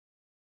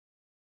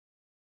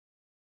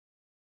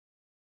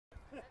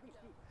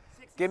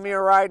Give me a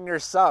ride in your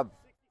sub.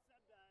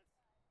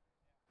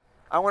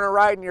 I want to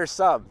ride in your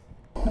sub.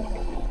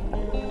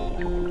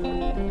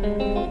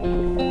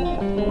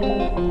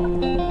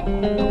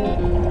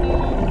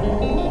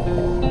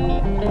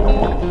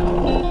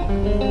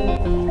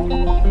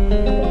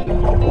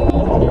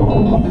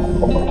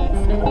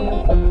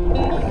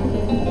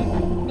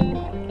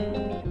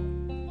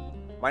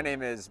 My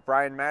name is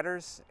Brian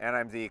Matters, and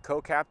I'm the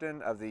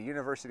co-captain of the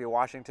University of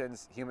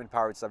Washington's Human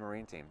Powered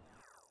Submarine Team.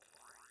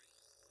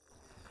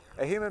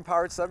 A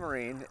human-powered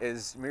submarine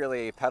is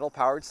merely a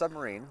pedal-powered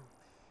submarine.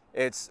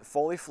 It's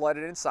fully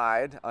flooded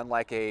inside,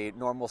 unlike a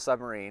normal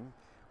submarine,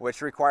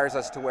 which requires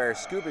us to wear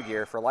scuba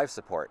gear for life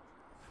support.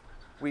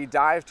 We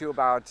dive to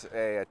about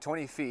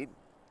 20 feet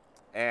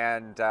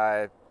and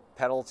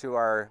pedal to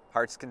our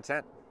heart's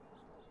content.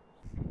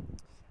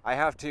 I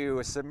have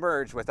to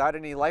submerge without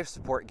any life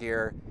support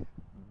gear,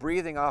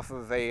 breathing off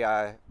of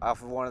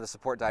one of the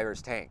support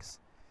divers' tanks.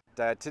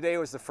 Today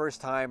was the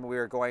first time we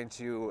were going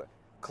to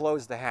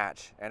close the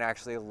hatch and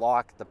actually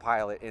lock the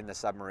pilot in the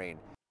submarine.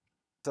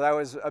 So that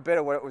was a bit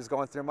of what was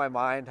going through my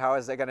mind. How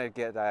is that going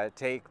to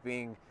take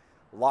being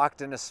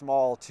locked in a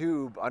small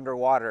tube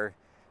underwater,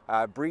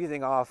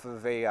 breathing off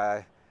of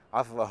a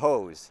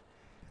hose?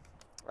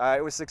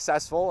 It was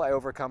successful. I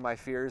overcome my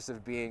fears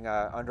of being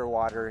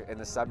underwater in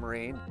the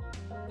submarine.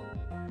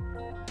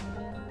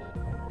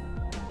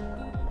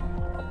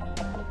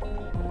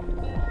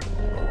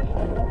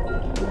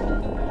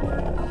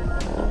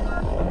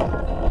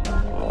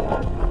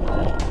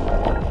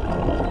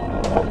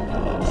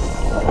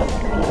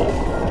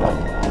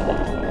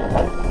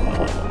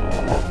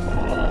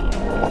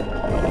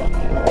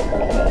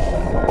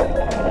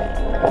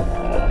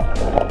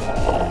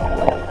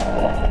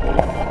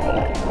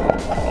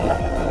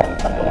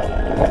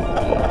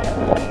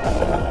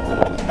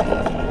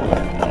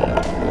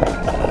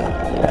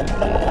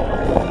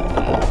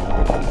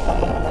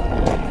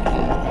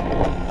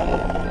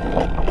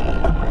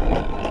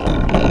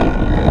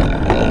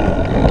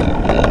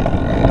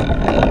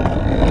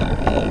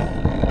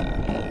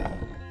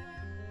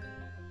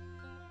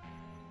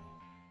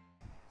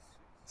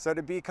 So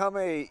to become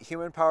a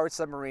human-powered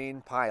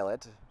submarine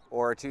pilot,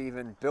 or to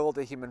even build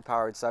a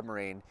human-powered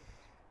submarine,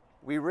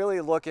 we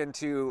really look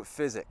into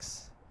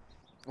physics.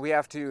 We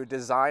have to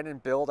design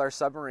and build our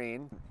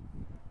submarine.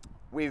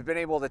 We've been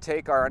able to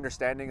take our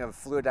understanding of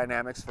fluid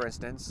dynamics, for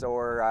instance,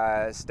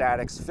 or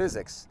statics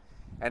physics,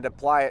 and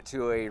apply it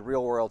to a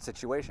real-world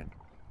situation.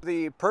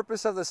 The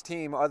purpose of this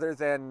team, other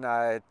than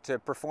to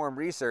perform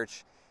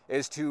research,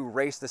 is to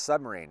race the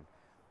submarine.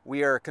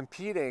 We are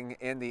competing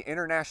in the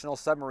International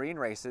Submarine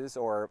Races,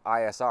 or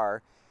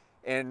ISR,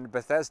 in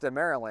Bethesda,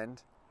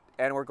 Maryland,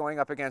 and we're going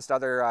up against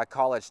other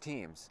college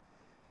teams.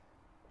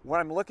 What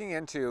I'm looking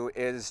into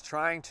is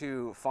trying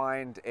to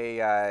find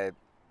an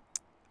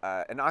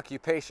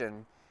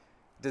occupation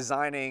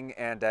designing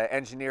and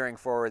engineering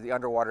for the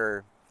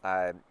underwater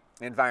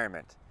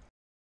environment.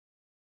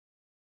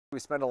 We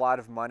spend a lot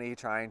of money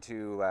trying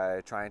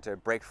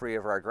to break free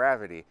of our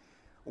gravity,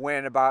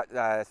 when about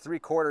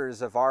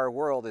 3/4 of our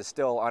world is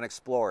still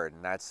unexplored,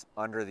 and that's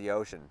under the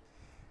ocean.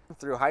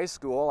 Through high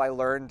school, I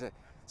learned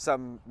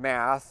some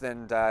math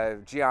and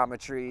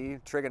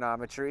geometry,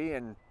 trigonometry,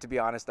 and to be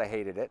honest, I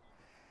hated it.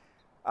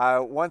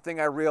 One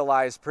thing I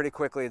realized pretty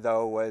quickly,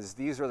 though, was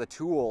these are the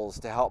tools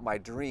to help my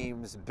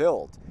dreams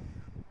build.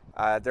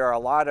 There are a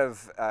lot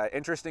of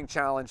interesting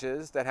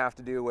challenges that have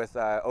to do with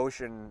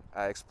ocean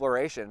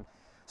exploration.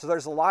 So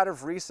there's a lot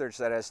of research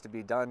that has to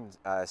be done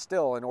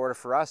still in order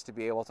for us to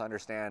be able to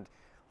understand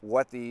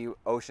what the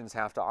oceans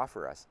have to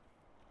offer us.